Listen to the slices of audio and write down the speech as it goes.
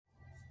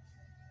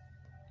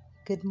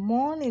Good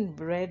morning,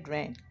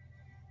 brethren.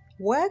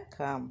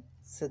 Welcome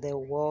to the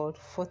Word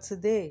for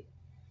Today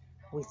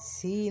with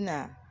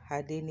Sina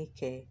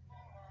Hadenike.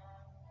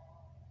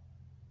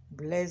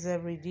 Blessed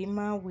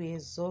Redeemer, we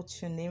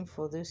exalt your name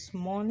for this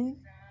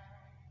morning.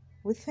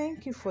 We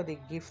thank you for the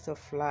gift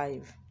of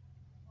life.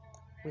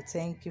 We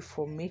thank you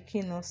for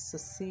making us to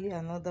see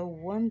another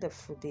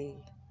wonderful day.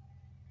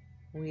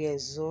 We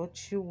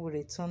exalt you, we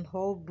return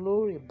all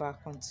glory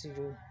back unto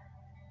you.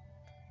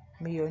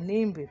 May your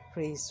name be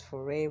praised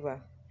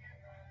forever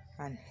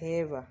and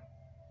ever.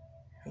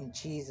 In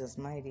Jesus'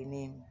 mighty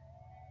name.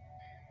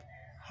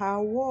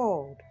 Our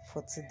word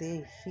for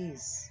today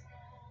is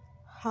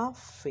have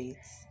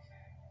faith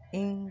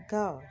in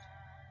God.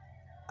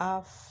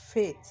 Have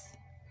faith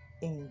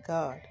in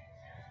God.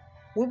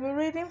 We'll be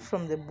reading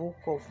from the book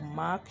of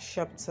Mark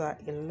chapter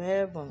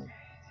 11,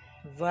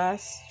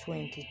 verse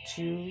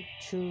 22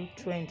 to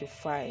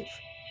 25.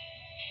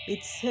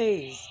 It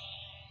says,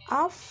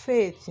 have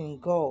faith in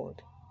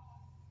God.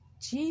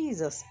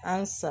 Jesus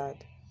answered,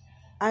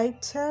 I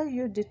tell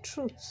you the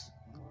truth.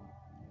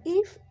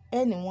 If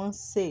anyone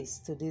says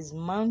to this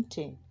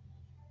mountain,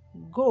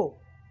 go,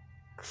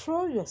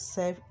 throw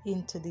yourself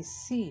into the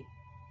sea,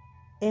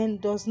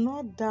 and does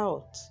not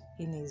doubt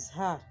in his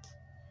heart,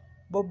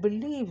 but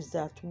believes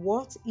that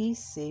what he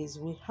says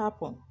will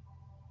happen,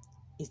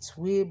 it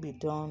will be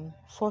done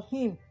for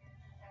him.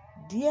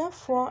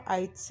 Therefore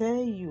I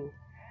tell you,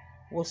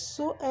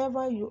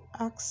 whatsoever you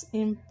ask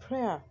in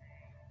prayer,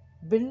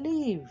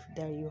 believe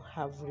that you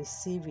have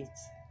received it,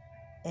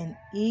 and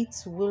it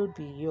will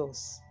be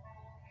yours.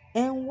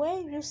 And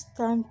when you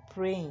stand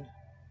praying,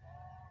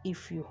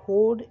 if you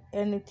hold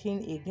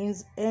anything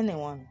against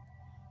anyone,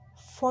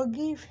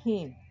 forgive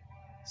him,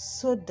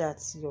 so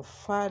that your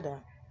Father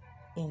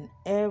in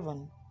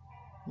heaven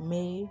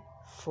may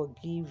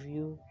forgive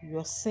you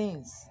your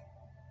sins.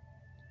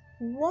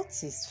 What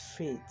is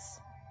faith?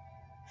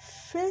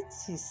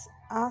 Faith is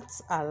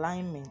heart's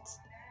alignment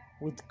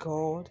with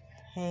God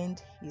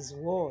and His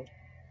Word.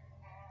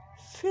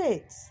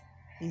 Faith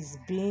is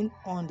being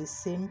on the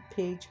same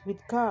page with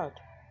God.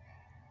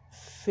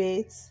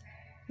 Faith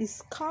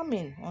is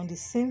coming on the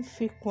same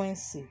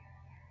frequency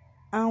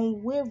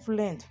and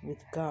wavelength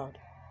with God.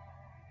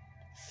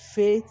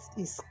 Faith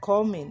is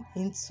coming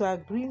into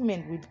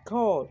agreement with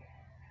God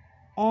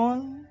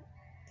on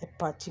a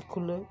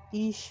particular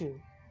issue.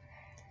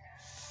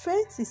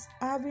 Faith is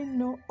having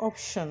no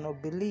option or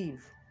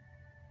belief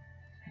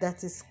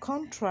that is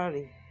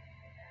contrary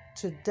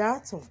to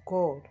that of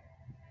God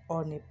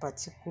on a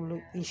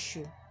particular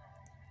issue.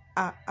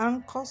 Our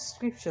anchor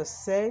scripture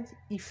said,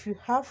 if you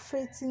have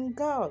faith in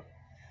God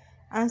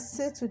and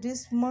say to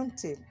this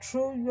mountain,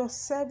 throw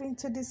yourself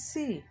into the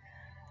sea,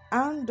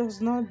 and does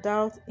not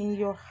doubt in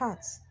your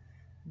heart,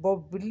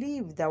 but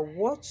believe that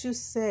what you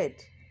said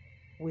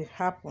will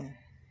happen,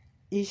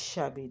 it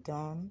shall be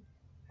done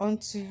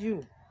unto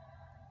you.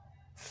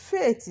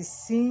 Faith is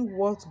seeing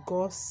what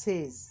God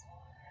says.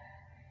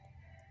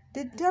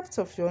 The depth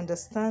of your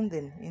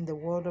understanding in the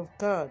Word of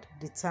God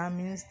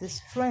determines the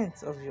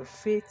strength of your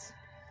faith.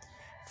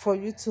 For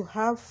you to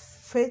have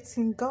faith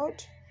in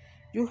God,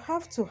 you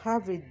have to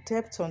have a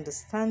depth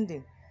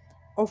understanding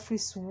of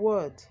His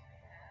Word,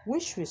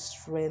 which will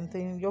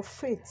strengthen your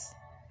faith.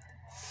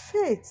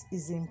 Faith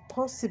is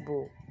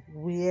impossible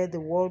where the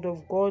Word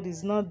of God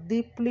is not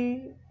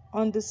deeply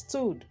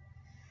understood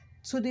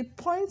to the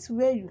point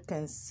where you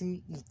can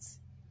see it.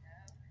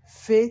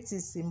 Faith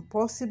is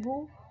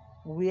impossible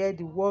where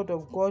the Word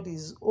of God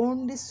is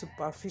only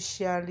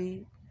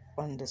superficially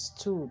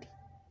understood.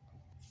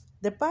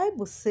 The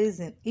Bible says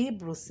in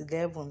Hebrews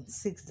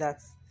 11:6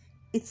 that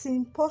it's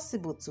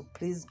impossible to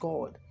please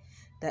God,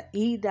 that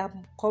he that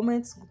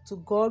cometh to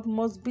God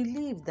must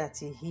believe that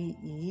He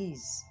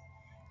is,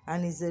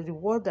 and is a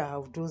rewarder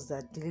of those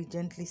that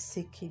diligently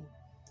seek Him.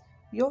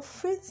 Your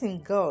faith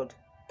in God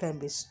can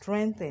be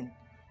strengthened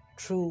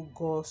through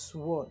God's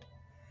Word.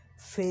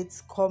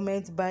 Faith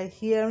cometh by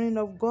hearing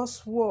of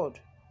God's Word.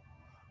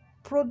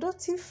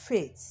 Productive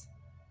faith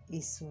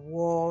is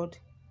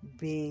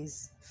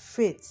word-based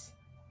faith.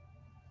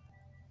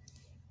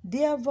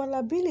 The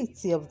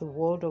availability of the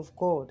Word of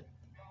God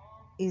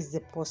is the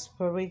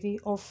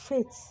prosperity of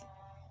faith,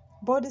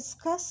 but the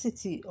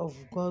scarcity of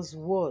God's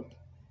Word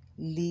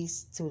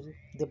leads to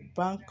the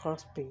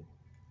bankruptcy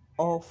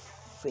of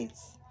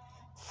faith.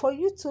 For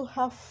you to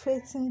have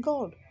faith in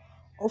God,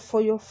 or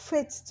for your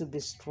faith to be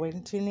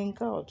strengthened in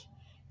God,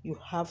 you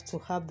have to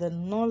have the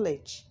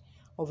knowledge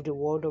of the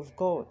Word of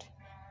God.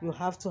 You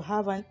have to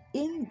have an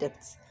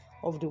in-depth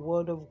of the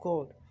Word of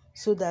God,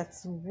 so that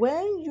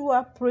when you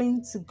are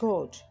praying to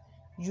God,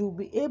 you'll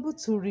be able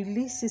to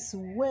release His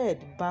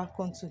Word back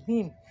unto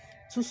Him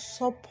to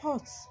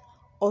support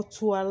or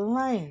to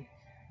align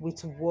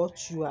with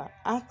what you are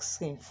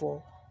asking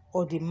for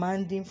or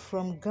demanding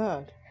from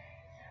God.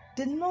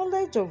 The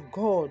knowledge of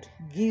God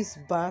gives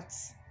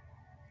birth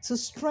to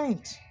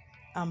strength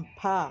and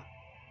power,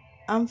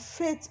 and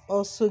faith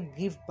also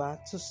gives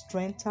birth to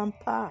strength and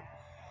power.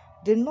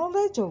 The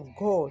knowledge of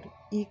God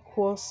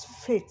equals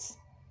faith.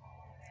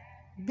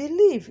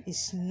 Belief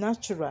is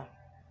natural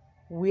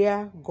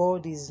where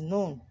God is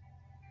known.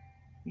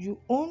 You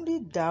only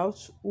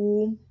doubt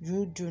whom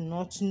you do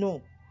not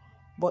know.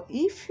 But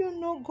if you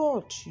know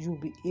God, you'll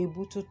be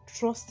able to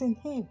trust in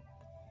Him.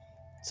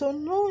 To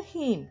know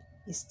Him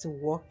is to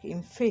walk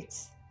in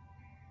faith.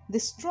 The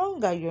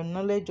stronger your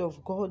knowledge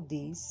of God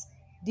is,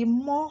 the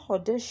more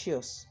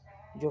audacious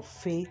your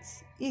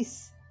faith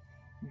is.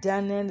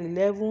 Daniel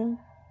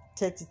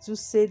 11:32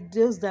 said,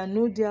 those that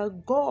know their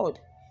God,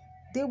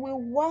 they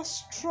will walk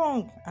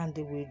strong and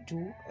they will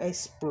do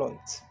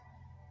exploit.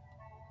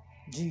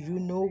 Do you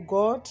know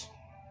God?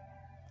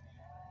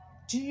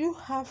 Do you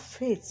have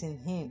faith in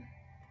Him?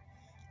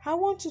 I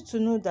want you to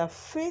know that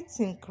faith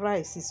in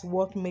Christ is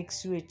what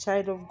makes you a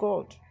child of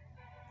God.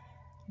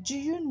 Do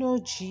you know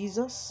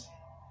Jesus?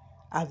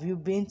 Have you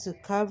been to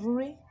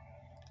Calvary?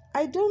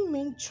 I don't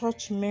mean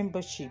church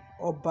membership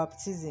or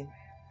baptism,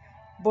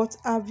 but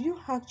have you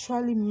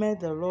actually met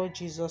the Lord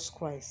Jesus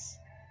Christ?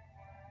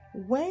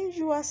 When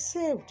you are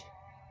saved,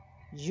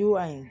 you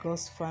are in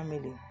God's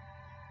family.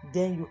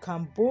 Then you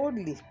can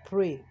boldly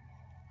pray,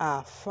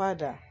 Our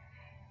Father,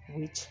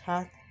 which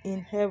art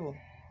in heaven.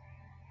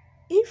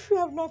 If you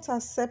have not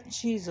accepted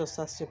Jesus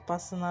as your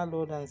personal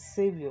Lord and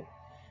Savior,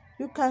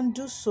 you can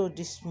do so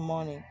this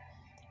morning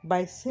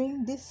by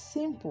saying this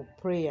simple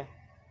prayer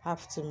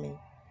after me.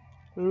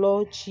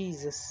 Lord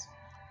Jesus,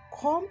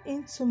 come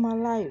into my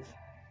life.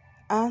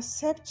 I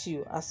accept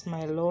you as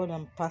my Lord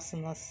and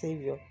personal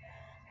Savior.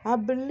 I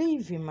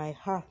believe in my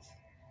heart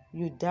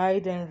you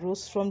died and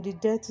rose from the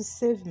dead to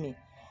save me.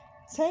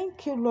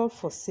 Thank you, Lord,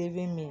 for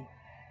saving me.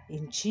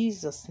 In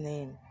Jesus'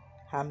 name,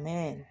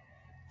 amen.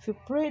 If you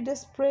pray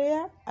this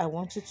prayer, I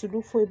want you to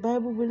look for a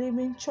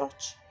Bible-believing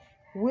church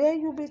where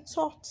you'll be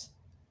taught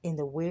in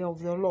the way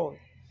of the Lord.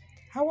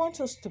 I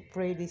want us to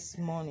pray this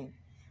morning.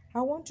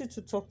 I want you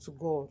to talk to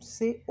God.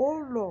 Say,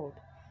 Oh Lord,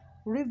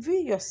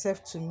 reveal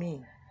yourself to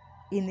me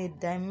in a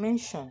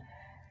dimension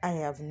I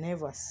have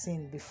never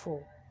seen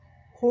before.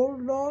 Oh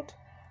Lord,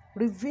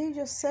 reveal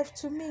yourself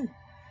to me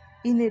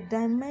in a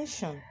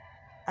dimension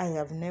I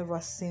have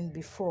never seen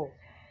before.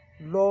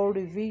 Lord,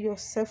 reveal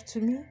yourself to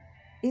me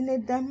in a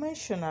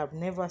dimension I have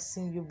never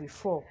seen you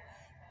before.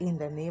 In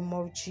the name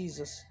of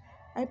Jesus,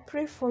 I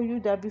pray for you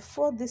that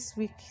before this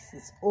week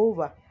is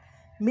over,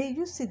 may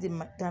you see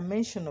the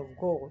dimension of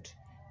God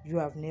you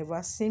have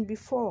never seen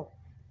before.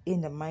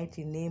 In the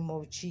mighty name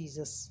of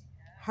Jesus,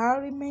 I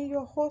remain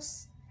your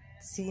host,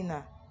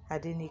 Tina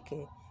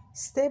Adenike.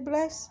 Stay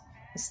blessed,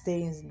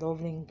 stay in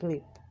loving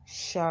grip.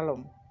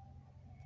 Shalom.